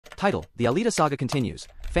Title: The Alita Saga Continues.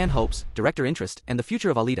 Fan hopes, director interest, and the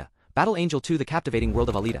future of Alita. Battle Angel 2: The Captivating World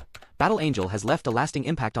of Alita. Battle Angel has left a lasting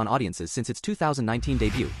impact on audiences since its 2019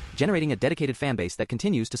 debut, generating a dedicated fanbase that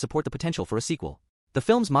continues to support the potential for a sequel. The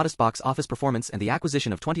film's modest box office performance and the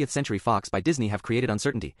acquisition of 20th Century Fox by Disney have created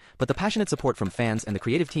uncertainty, but the passionate support from fans and the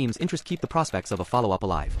creative team's interest keep the prospects of a follow-up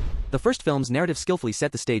alive. The first film's narrative skillfully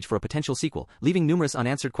set the stage for a potential sequel, leaving numerous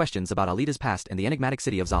unanswered questions about Alita's past and the enigmatic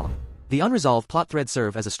city of Zalem. The unresolved plot threads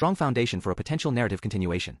serve as a strong foundation for a potential narrative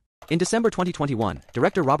continuation. In December 2021,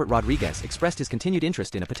 director Robert Rodriguez expressed his continued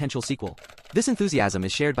interest in a potential sequel. This enthusiasm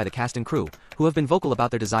is shared by the cast and crew, who have been vocal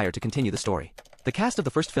about their desire to continue the story. The cast of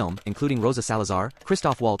the first film, including Rosa Salazar,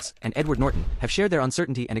 Christoph Waltz, and Edward Norton, have shared their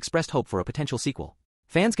uncertainty and expressed hope for a potential sequel.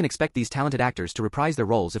 Fans can expect these talented actors to reprise their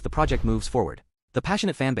roles if the project moves forward. The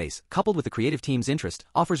passionate fanbase, coupled with the creative team's interest,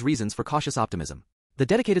 offers reasons for cautious optimism. The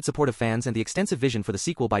dedicated support of fans and the extensive vision for the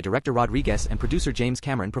sequel by director Rodriguez and producer James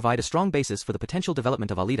Cameron provide a strong basis for the potential development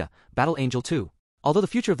of Alita: Battle Angel 2. Although the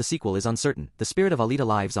future of the sequel is uncertain, the spirit of Alita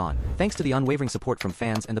lives on, thanks to the unwavering support from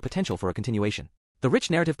fans and the potential for a continuation. The rich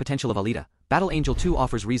narrative potential of Alita: Battle Angel 2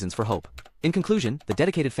 offers reasons for hope. In conclusion, the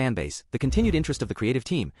dedicated fanbase, the continued interest of the creative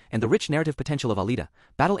team, and the rich narrative potential of Alita: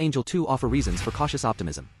 Battle Angel 2 offer reasons for cautious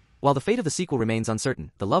optimism. While the fate of the sequel remains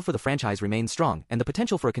uncertain, the love for the franchise remains strong, and the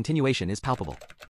potential for a continuation is palpable.